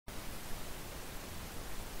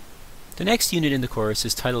The next unit in the course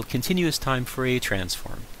is titled Continuous Time Fourier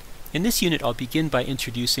Transform. In this unit I'll begin by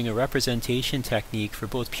introducing a representation technique for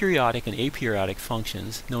both periodic and aperiodic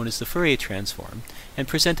functions known as the Fourier Transform, and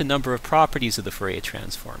present a number of properties of the Fourier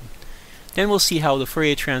Transform. Then we'll see how the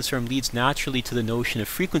Fourier Transform leads naturally to the notion of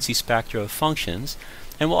frequency spectra of functions,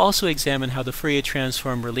 and we'll also examine how the Fourier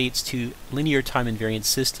Transform relates to linear time invariant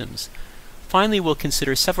systems. Finally, we'll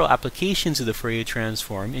consider several applications of the Fourier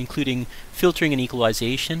Transform, including filtering and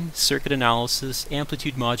equalization, circuit analysis,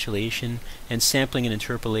 amplitude modulation, and sampling and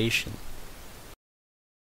interpolation.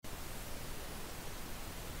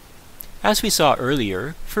 As we saw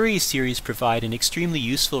earlier, Fourier series provide an extremely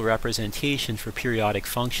useful representation for periodic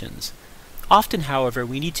functions. Often, however,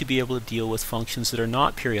 we need to be able to deal with functions that are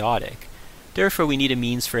not periodic. Therefore, we need a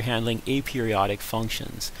means for handling aperiodic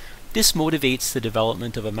functions. This motivates the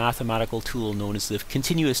development of a mathematical tool known as the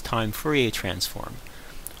continuous time Fourier transform.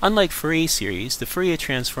 Unlike Fourier series, the Fourier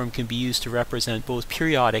transform can be used to represent both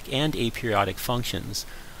periodic and aperiodic functions.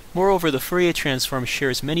 Moreover, the Fourier transform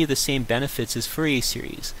shares many of the same benefits as Fourier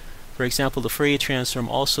series. For example, the Fourier transform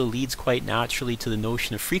also leads quite naturally to the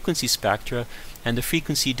notion of frequency spectra and the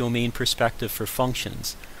frequency domain perspective for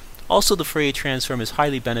functions. Also, the Fourier transform is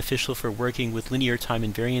highly beneficial for working with linear time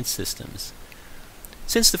invariant systems.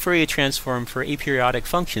 Since the Fourier transform for aperiodic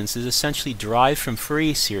functions is essentially derived from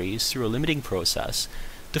Fourier series through a limiting process,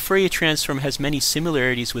 the Fourier transform has many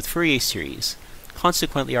similarities with Fourier series.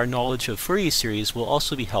 Consequently, our knowledge of Fourier series will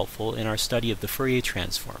also be helpful in our study of the Fourier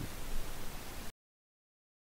transform.